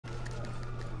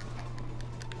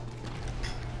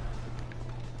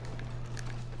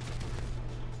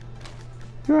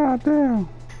God damn.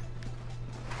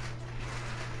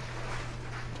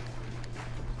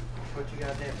 What you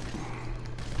got there?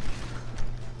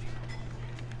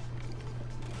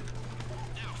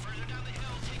 Now, further down the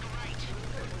hill, take a right.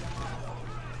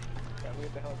 Yeah, we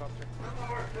hit the helicopter.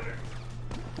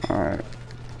 Alright.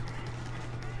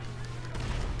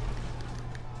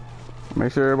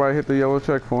 Make sure everybody hit the yellow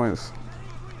checkpoints.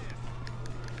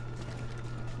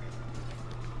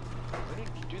 We need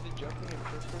to do the jumping in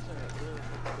first person and it really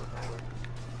takes us nowhere.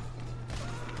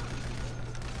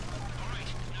 Alright,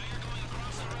 now you're going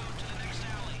across the road to the next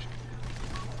alley.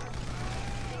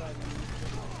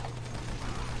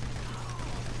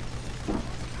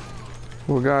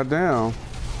 Well, goddamn.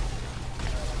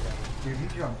 Dude, you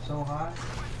jumped so high.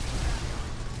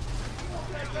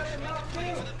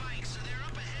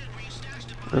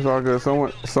 It's all good.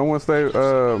 Someone stay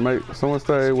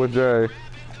with Jay.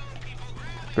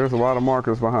 There's a lot of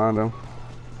markers behind him.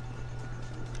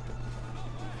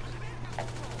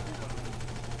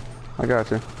 I got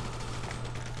you.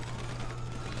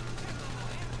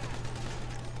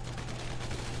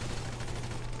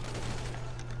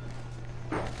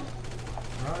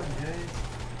 Run, Jay.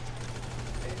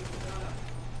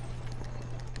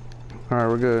 Alright,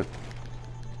 we're good.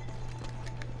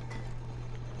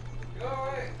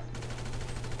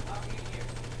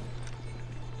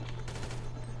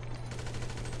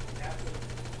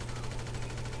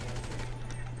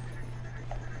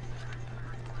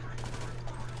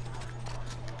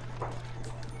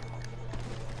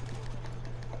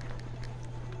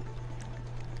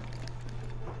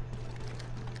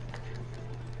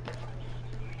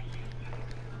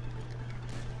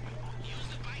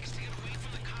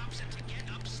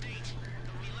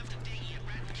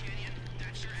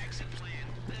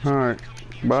 Alright,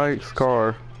 bikes,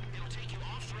 car.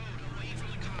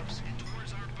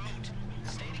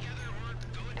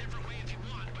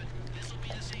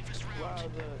 Wow,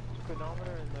 the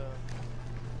chronometer and the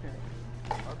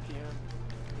RPM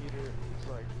meter is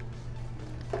like.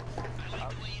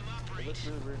 It looks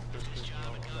really weird for this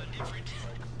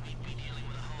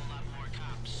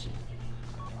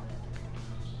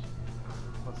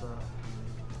What's up?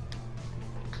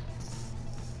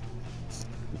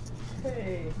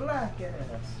 Hey, black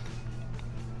ass.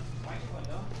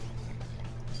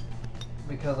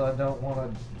 Because I don't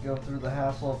want to go through the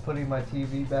hassle of putting my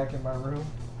TV back in my room.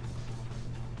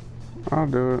 I'll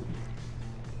do it.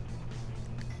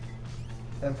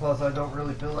 And plus, I don't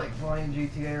really feel like playing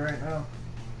GTA right now.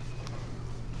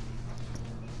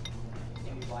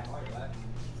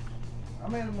 I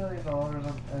made $1 million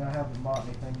and I haven't bought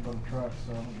anything but a truck,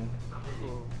 so I'm good.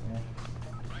 Cool. Yeah.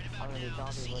 I'm gonna be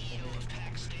talking with him.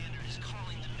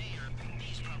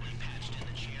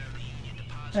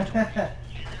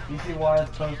 You see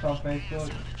Wyatt's post on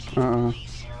Facebook?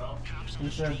 He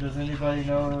said, does anybody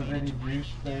know of any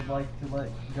juice they'd like to let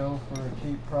go for a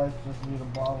cheap price? Just need a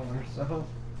bottle or so.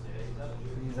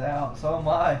 He's out. So am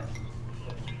I.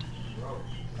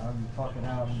 I'm fucking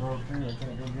out and broke too. I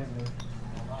can't go get me.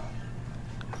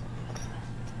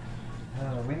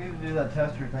 We need to do that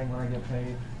tester thing when I get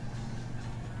paid.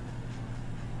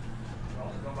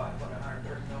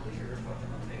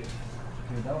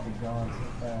 Dude, that'll be gone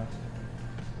so fast.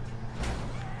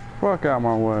 Fuck out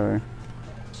my way.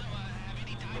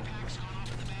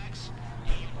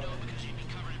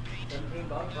 $17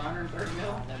 for 130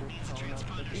 mil?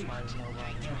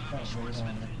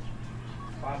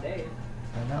 5 days.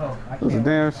 I know. I It's a can't.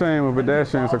 damn shame when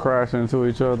pedestrians are crashing into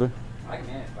each other. I can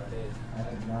manage 5 days. I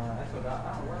did not. That's what I don't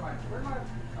know. Where am I?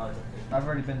 Oh, it's okay. I've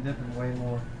already been dipping way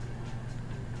more.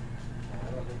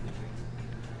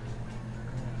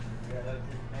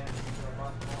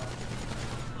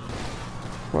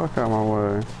 Fuck out my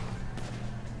way.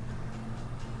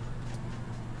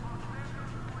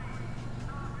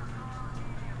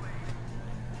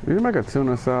 Did you make a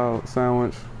tuna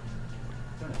sandwich?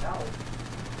 Tuna salad?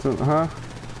 Huh?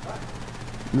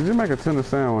 Did you make a tuna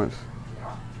sandwich?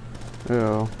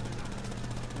 Yeah.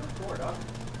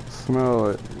 Smell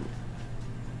it.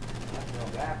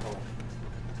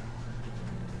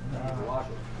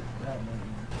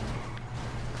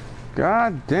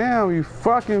 God damn, you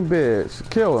fucking bitch.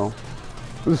 Kill him.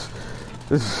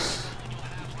 This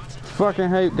fucking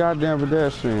hate goddamn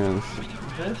pedestrians.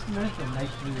 This mission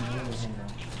makes me really hate them.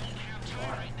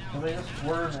 Well, they just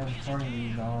swerve in front of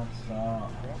you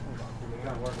non-stop.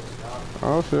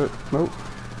 Oh shit, nope.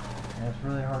 And it's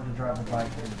really hard to drive a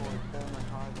bike.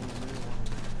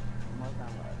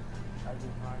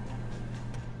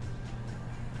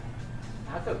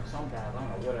 I took some paths, I don't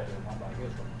know what I did with my bike, it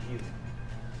was confusing.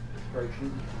 It's straight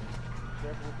shooting.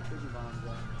 Careful with the piggy bombs,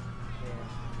 though. Yeah.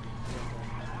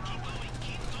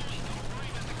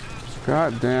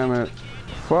 God damn it.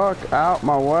 Fuck out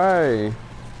my way.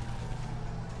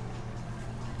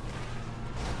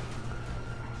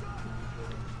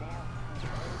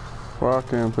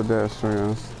 Fucking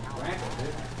pedestrians.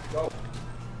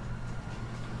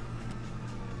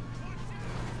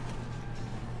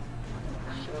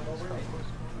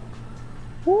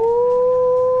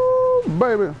 Woo,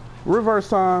 baby. Reverse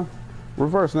time.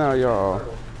 Reverse now, y'all.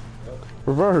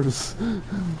 Reverse.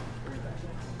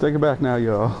 Take it back now,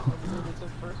 y'all. It's in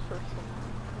first person.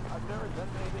 I've never done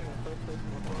anything in first person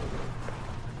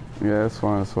before. Yeah, it's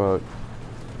fun as fuck.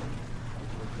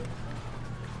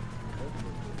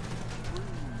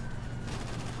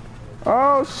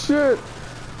 Oh shit!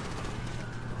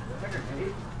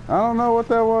 I don't know what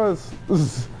that was.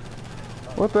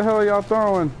 What the hell are y'all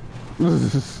throwing?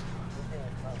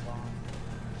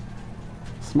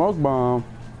 Smoke bomb.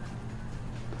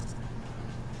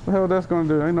 What the hell that's gonna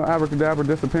do? Ain't no abracadabra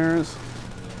disappearance.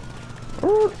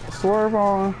 Ooh, swerve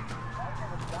on.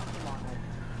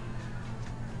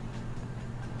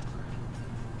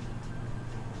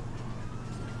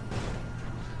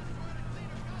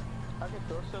 I can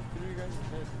throw stuff through you guys'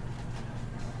 head.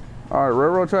 Alright,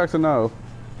 railroad tracks or no?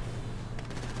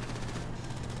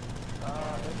 If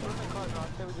we're in the car, no,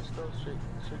 I'd say we just go straight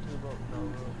to the boat. No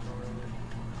road.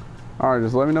 Alright,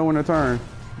 just let me know when to turn.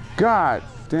 God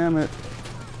damn it.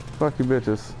 Fuck you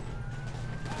bitches.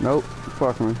 Nope,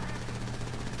 fuck me.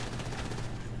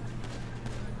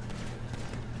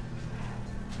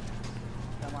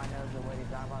 Someone knows the way to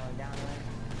drive on down there.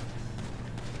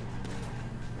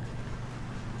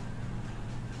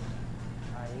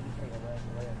 Alright, you can take a left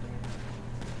way up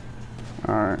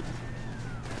here. Alright.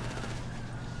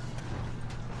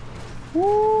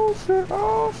 Oh shit,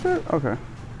 oh shit. Okay.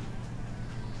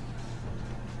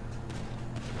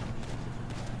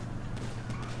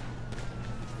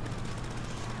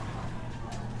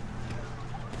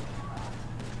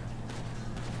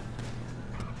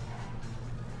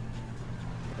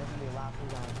 There's gonna be a lot of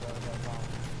food on this road, that's all.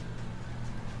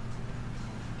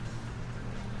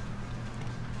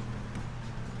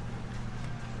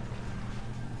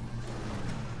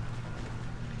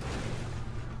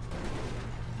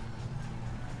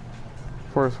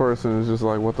 First person is just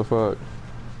like, what the fuck?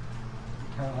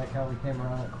 Kind of like how we came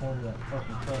around that corner, that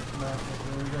fucking truck smashed us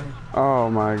the other day. Oh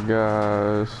my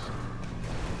gosh.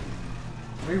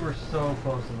 We were so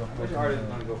close to the Which fucking artist is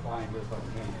road. gonna go flying just like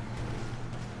me?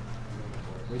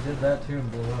 We did that too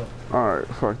and blew up. Alright,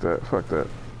 fuck that, fuck that.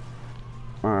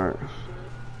 Alright.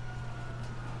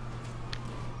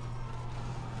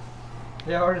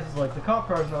 Yeah, artist is like, the cop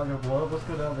car's not gonna blow up, let's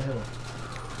go down the hill.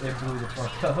 It blew the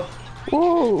fuck up.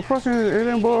 Whoa, fucking, it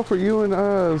didn't blow up for you and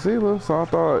Zila, so I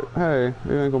thought, hey,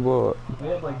 it ain't gonna blow up. We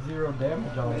had like 0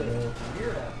 damage on it though.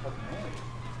 Weird ass fucking noise.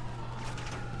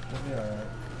 It'll be alright.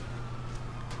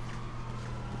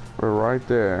 We're right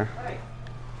there. Hey,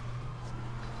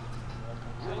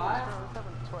 So let's have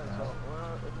it twice. So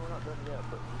we're not done yet,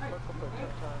 but we fuck up like 10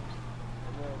 times,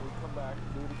 and then we come back,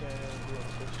 do it again, and do it the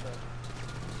switch time.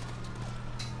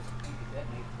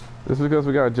 This is because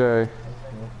we got Jay. That's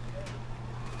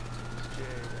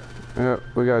cool. Yep,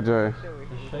 we got Jay.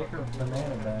 The shaker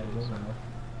banana bag, isn't it?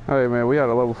 Hey man, we had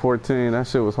a level 14. That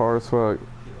shit was hard as fuck.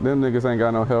 Them niggas ain't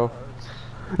got no health.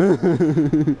 Even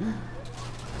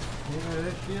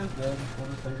if she is dead, we'll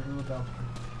just take her to the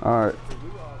dumpster. Alright.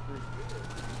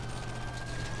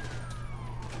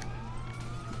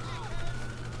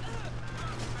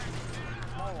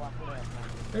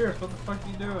 Pierce, what the fuck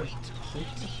you doing? She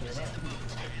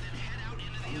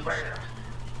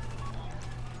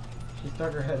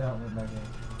stuck her head out and went back in.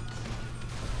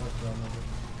 What's wrong with it?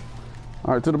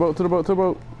 Alright, to the boat, to the boat, to the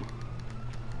boat.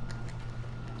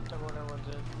 Everyone's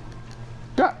in.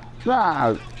 God,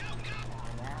 ah,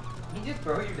 he just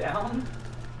throw you down?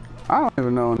 I don't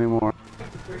even know anymore.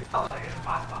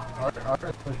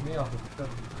 Artist pushed me off the cliff.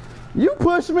 You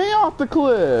pushed me off the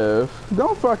cliff.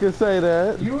 Don't fucking say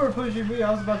that. You were pushing me,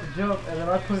 I was about to jump, and then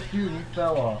I pushed you and you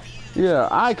fell off. Yeah,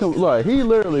 look, he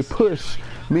literally pushed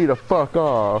me the fuck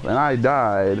off and I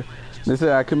died. They said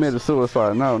I committed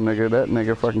suicide. No, nigga, that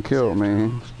nigga fucking killed me. I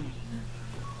was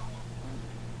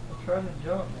trying to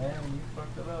jump, man, and you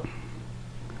fucked it up.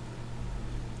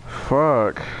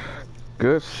 Fuck.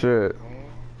 Good shit.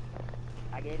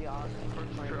 I gave you all the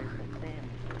first one.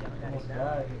 Almost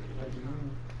died. Like you.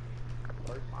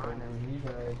 And then you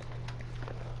died.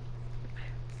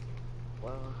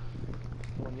 Well,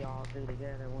 when we all three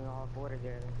together, when we all four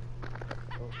together,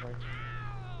 go first.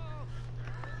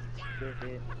 Good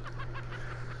shit.